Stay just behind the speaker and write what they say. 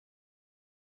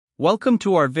Welcome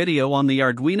to our video on the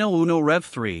Arduino Uno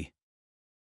Rev3.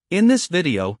 In this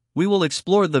video, we will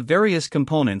explore the various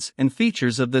components and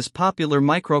features of this popular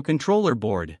microcontroller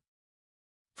board.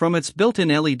 From its built-in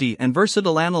LED and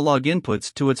versatile analog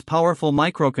inputs to its powerful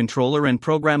microcontroller and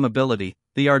programmability,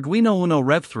 the Arduino Uno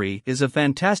Rev3 is a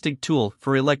fantastic tool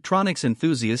for electronics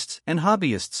enthusiasts and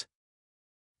hobbyists.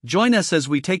 Join us as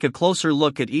we take a closer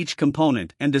look at each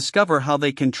component and discover how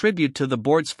they contribute to the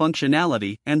board's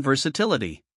functionality and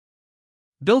versatility.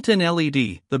 Built-in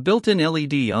LED. The built-in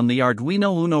LED on the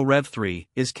Arduino Uno Rev3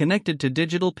 is connected to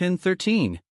digital pin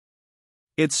 13.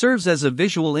 It serves as a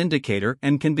visual indicator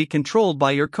and can be controlled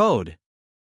by your code.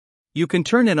 You can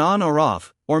turn it on or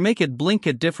off, or make it blink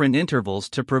at different intervals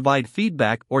to provide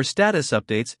feedback or status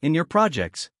updates in your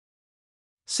projects.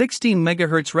 16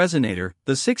 MHz resonator.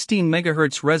 The 16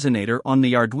 MHz resonator on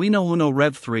the Arduino Uno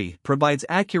Rev3 provides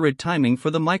accurate timing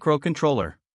for the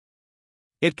microcontroller.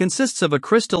 It consists of a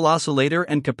crystal oscillator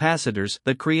and capacitors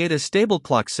that create a stable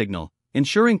clock signal,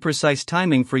 ensuring precise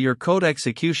timing for your code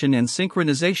execution and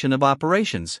synchronization of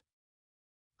operations.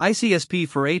 ICSP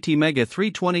for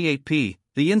𝗗𝗪𝗓𝗓𝗪𝗡.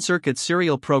 The in-circuit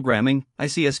serial programming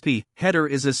 (ICSP) header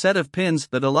is a set of pins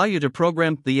that allow you to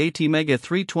program the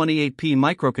𝗗𝗪𝗓𝗓𝗪𝗡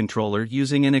microcontroller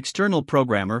using an external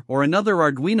programmer or another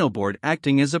Arduino board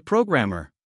acting as a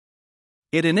programmer.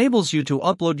 It enables you to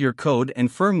upload your code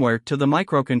and firmware to the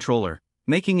microcontroller,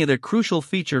 making it a crucial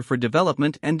feature for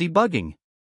development and debugging.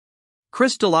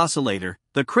 Crystal oscillator.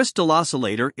 The crystal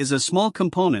oscillator is a small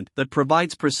component that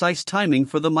provides precise timing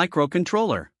for the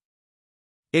microcontroller.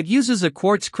 It uses a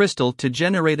quartz crystal to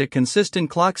generate a consistent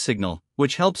clock signal,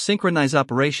 which helps synchronize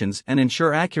operations and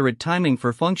ensure accurate timing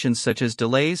for functions such as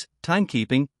delays,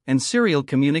 timekeeping, and serial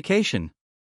communication.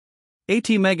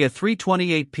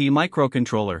 𝗗𝗪𝗓𝗓𝗪𝗡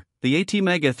microcontroller. The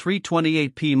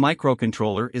𝗗𝗪𝗓𝗓𝗪𝗡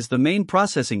microcontroller is the main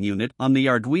processing unit on the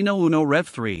Arduino Uno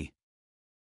Rev3.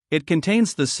 It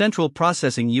contains the central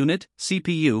processing unit,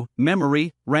 CPU,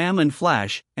 memory, RAM and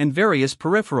flash, and various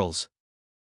peripherals.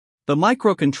 The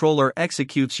microcontroller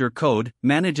executes your code,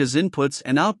 manages inputs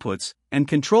and outputs, and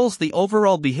controls the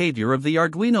overall behavior of the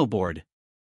Arduino board.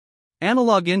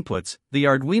 Analog inputs. The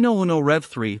Arduino Uno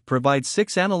Rev3 provides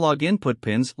 6 analog input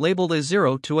pins labeled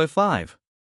A0 to A5.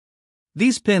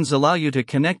 These pins allow you to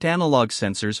connect analog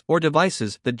sensors or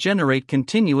devices that generate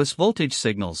continuous voltage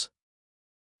signals.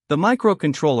 The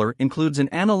microcontroller includes an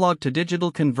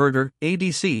analog-to-digital converter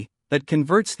 (ADC) that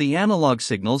converts the analog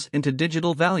signals into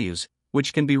digital values,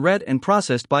 which can be read and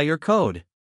processed by your code.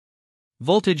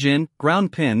 Voltage in,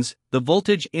 ground pins. The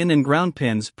voltage in and ground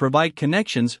pins provide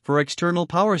connections for external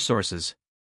power sources.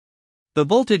 The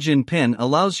voltage in pin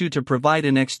allows you to provide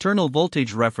an external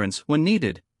voltage reference when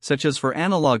needed, such as for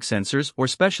analog sensors or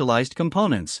specialized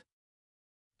components.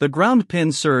 The ground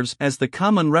pin serves as the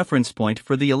common reference point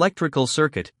for the electrical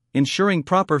circuit, ensuring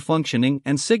proper functioning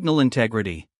and signal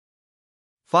integrity.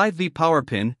 5V power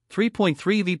pin,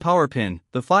 3.3V power pin.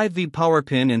 The 5V power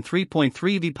pin and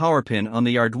 3.3V power pin on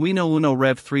the Arduino Uno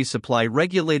Rev3 supply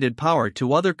regulated power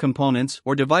to other components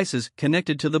or devices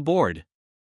connected to the board.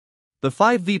 The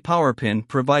 5V power pin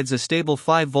provides a stable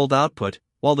 5V output,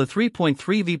 while the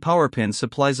 3.3V power pin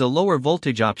supplies a lower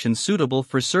voltage option suitable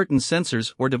for certain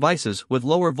sensors or devices with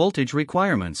lower voltage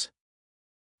requirements.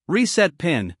 Reset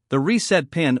pin. The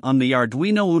reset pin on the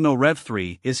Arduino Uno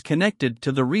Rev3 is connected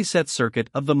to the reset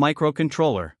circuit of the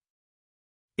microcontroller.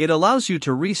 It allows you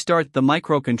to restart the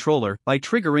microcontroller by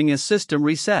triggering a system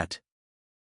reset.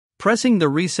 Pressing the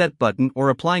reset button or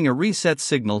applying a reset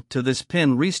signal to this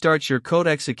pin restarts your code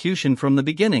execution from the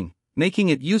beginning, making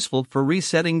it useful for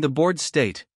resetting the board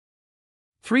state.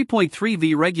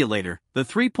 3.3V regulator. The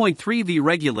 3.3V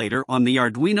regulator on the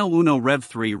Arduino Uno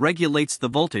Rev3 regulates the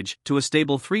voltage to a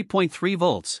stable 3.3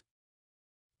 volts.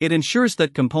 It ensures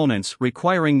that components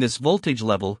requiring this voltage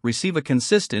level receive a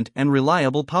consistent and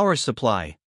reliable power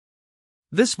supply.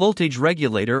 This voltage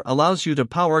regulator allows you to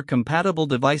power compatible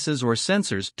devices or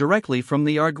sensors directly from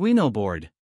the Arduino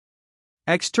board.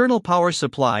 External power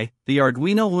supply. The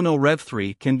Arduino Uno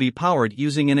Rev3 can be powered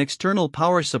using an external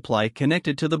power supply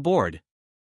connected to the board.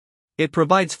 It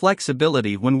provides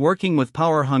flexibility when working with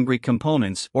power-hungry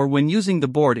components or when using the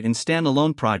board in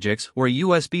standalone projects where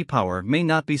USB power may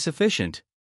not be sufficient.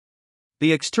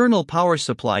 The external power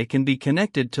supply can be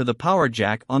connected to the power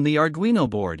jack on the Arduino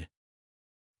board.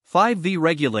 5V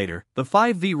regulator. The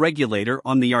 5V regulator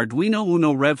on the Arduino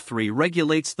Uno Rev3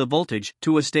 regulates the voltage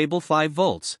to a stable 5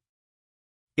 volts.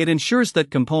 It ensures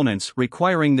that components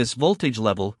requiring this voltage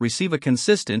level receive a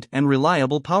consistent and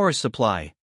reliable power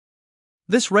supply.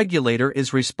 This regulator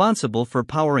is responsible for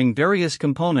powering various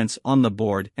components on the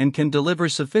board and can deliver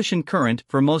sufficient current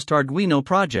for most Arduino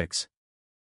projects.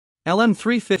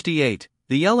 LM358.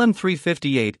 The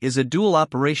LM358 is a dual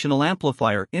operational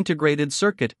amplifier integrated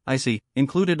circuit (IC)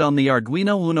 included on the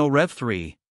Arduino Uno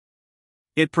Rev3.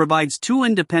 It provides two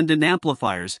independent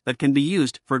amplifiers that can be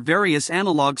used for various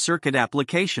analog circuit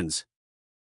applications.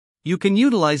 You can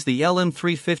utilize the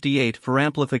LM358 for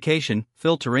amplification,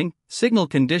 filtering, signal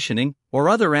conditioning, or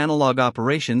other analog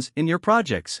operations in your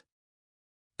projects.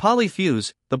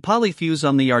 Polyfuse. The polyfuse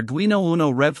on the Arduino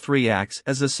Uno Rev3 acts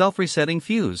as a self-resetting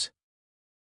fuse.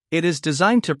 It is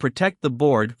designed to protect the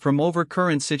board from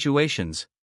overcurrent situations.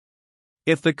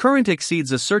 If the current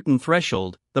exceeds a certain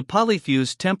threshold, the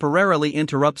polyfuse temporarily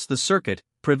interrupts the circuit,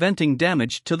 preventing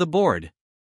damage to the board.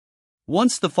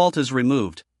 Once the fault is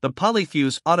removed, the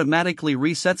polyfuse automatically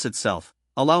resets itself,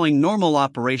 allowing normal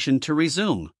operation to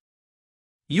resume.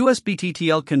 USB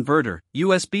TTL converter,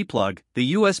 USB plug.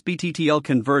 The USB TTL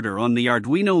converter on the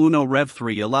Arduino Uno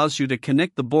Rev3 allows you to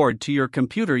connect the board to your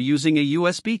computer using a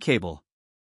USB cable.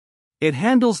 It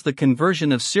handles the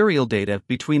conversion of serial data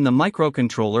between the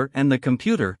microcontroller and the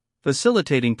computer,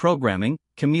 facilitating programming,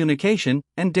 communication,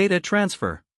 and data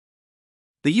transfer.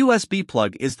 The USB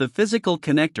plug is the physical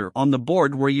connector on the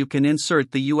board where you can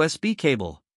insert the USB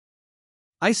cable.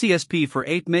 ICSP for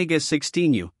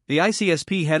 8MB16U. The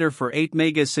ICSP header for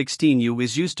 8MB16U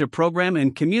is used to program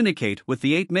and communicate with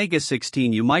the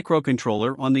 8MB16U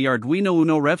microcontroller on the Arduino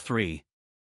Uno Rev3.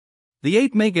 The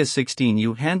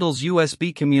 8MB16U handles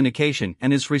USB communication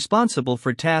and is responsible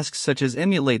for tasks such as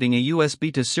emulating a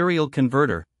USB to serial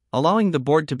converter, allowing the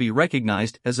board to be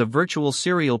recognized as a virtual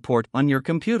serial port on your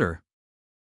computer.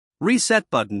 Reset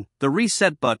button. The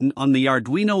reset button on the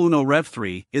Arduino Uno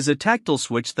Rev3 is a tactile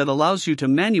switch that allows you to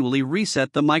manually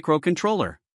reset the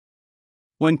microcontroller.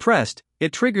 When pressed,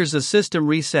 it triggers a system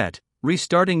reset,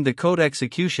 restarting the code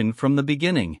execution from the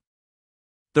beginning.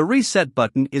 The reset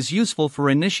button is useful for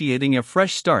initiating a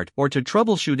fresh start or to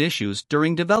troubleshoot issues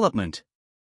during development.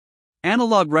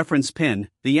 Analog reference pin.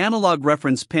 The analog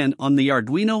reference pin on the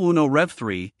Arduino Uno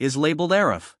Rev3 is labeled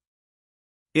ARF.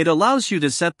 It allows you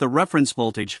to set the reference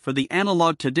voltage for the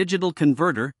analog to digital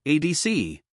converter,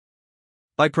 ADC.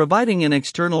 By providing an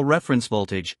external reference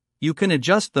voltage, you can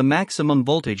adjust the maximum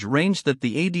voltage range that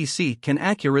the ADC can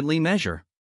accurately measure.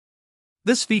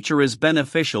 This feature is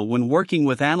beneficial when working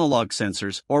with analog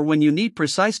sensors or when you need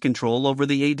precise control over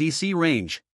the ADC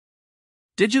range.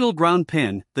 Digital ground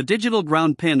pin. The digital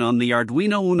ground pin on the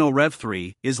Arduino Uno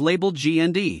Rev3 is labeled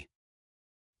GND.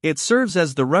 It serves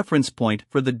as the reference point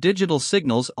for the digital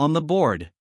signals on the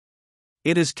board.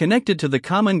 It is connected to the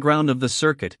common ground of the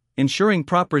circuit, ensuring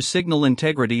proper signal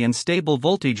integrity and stable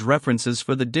voltage references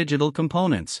for the digital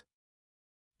components.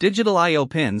 Digital I/O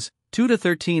pins. 2 to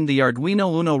 13. The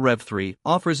Arduino Uno Rev3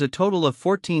 offers a total of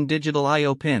 14 digital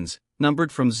I/O pins,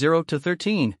 numbered from 0 to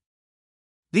 13.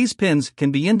 These pins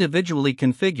can be individually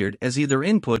configured as either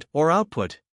input or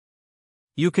output.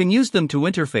 You can use them to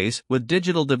interface with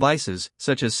digital devices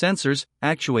such as sensors,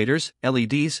 actuators,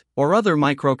 LEDs, or other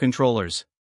microcontrollers.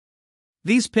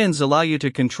 These pins allow you to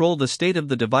control the state of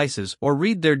the devices or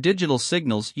read their digital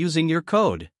signals using your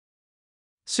code.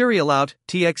 Serial out,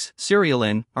 TX, serial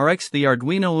in, RX. The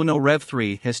Arduino Uno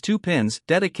Rev3 has two pins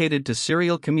dedicated to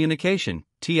serial communication,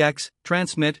 TX,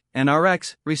 transmit, and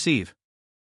RX, receive.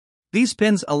 These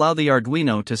pins allow the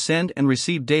Arduino to send and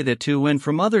receive data to and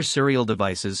from other serial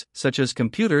devices, such as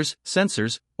computers,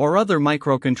 sensors, or other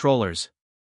microcontrollers.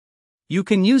 You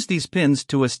can use these pins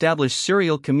to establish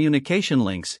serial communication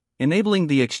links, enabling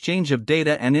the exchange of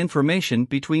data and information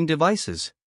between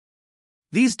devices.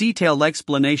 These detailed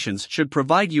explanations should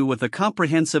provide you with a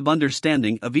comprehensive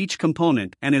understanding of each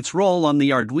component and its role on the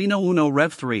Arduino Uno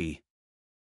Rev3.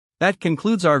 That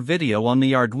concludes our video on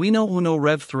the Arduino Uno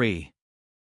Rev3.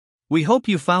 We hope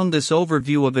you found this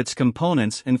overview of its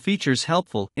components and features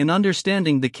helpful in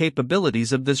understanding the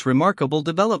capabilities of this remarkable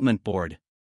development board.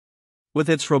 With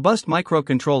its robust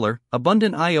microcontroller,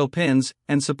 abundant I/O pins,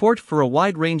 and support for a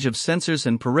wide range of sensors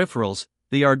and peripherals,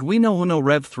 the Arduino Uno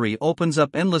Rev3 opens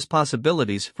up endless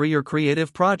possibilities for your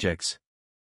creative projects.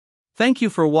 Thank you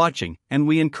for watching, and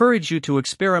we encourage you to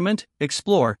experiment,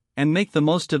 explore, and make the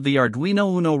most of the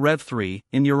Arduino Uno Rev3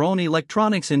 in your own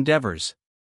electronics endeavors.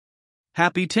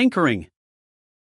 Happy tinkering!